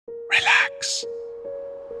relax.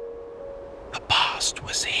 The past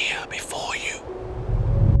was here before you.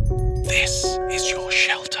 This is your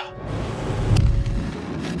shelter.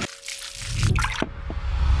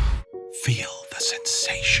 Feel the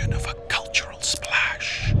sensation of a cultural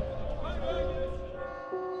splash.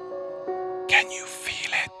 Can you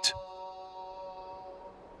feel it?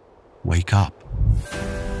 Wake up.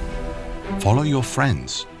 Follow your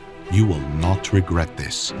friends. You will not regret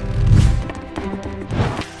this.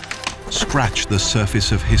 Scratch the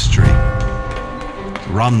surface of history.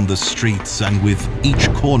 Run the streets, and with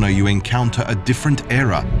each corner you encounter a different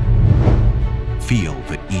era. Feel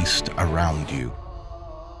the East around you.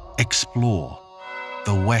 Explore.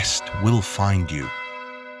 The West will find you.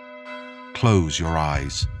 Close your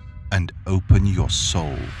eyes and open your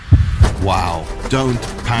soul. Wow, don't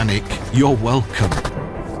panic. You're welcome.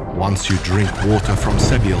 Once you drink water from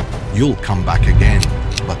Seville, you'll come back again.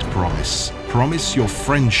 But promise your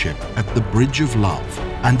friendship at the Bridge of Love,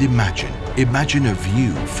 and imagine a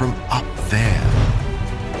view from up there.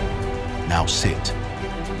 Now sit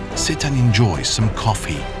and enjoy some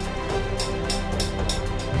coffee.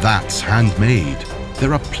 That's handmade.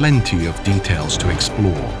 There are plenty of details to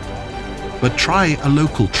explore. But try a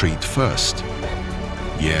local treat first.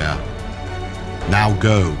 Yeah. Now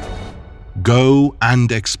go. Go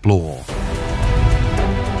and explore.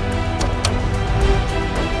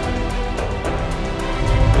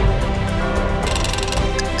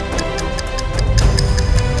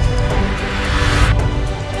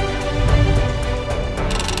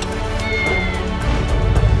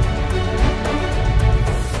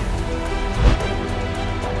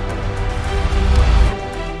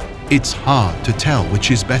 It's hard to tell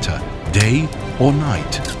which is better, day or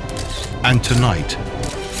night. And tonight,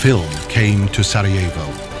 film came to Sarajevo.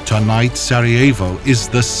 Tonight, Sarajevo is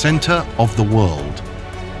the center of the world.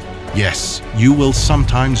 Yes, you will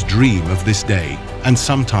sometimes dream of this day, and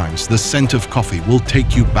sometimes the scent of coffee will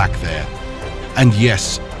take you back there. And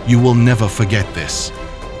yes, you will never forget this.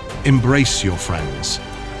 Embrace your friends.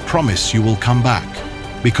 Promise you will come back,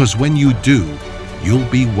 because when you do, you'll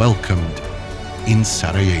be welcomed in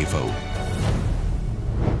Sarajevo.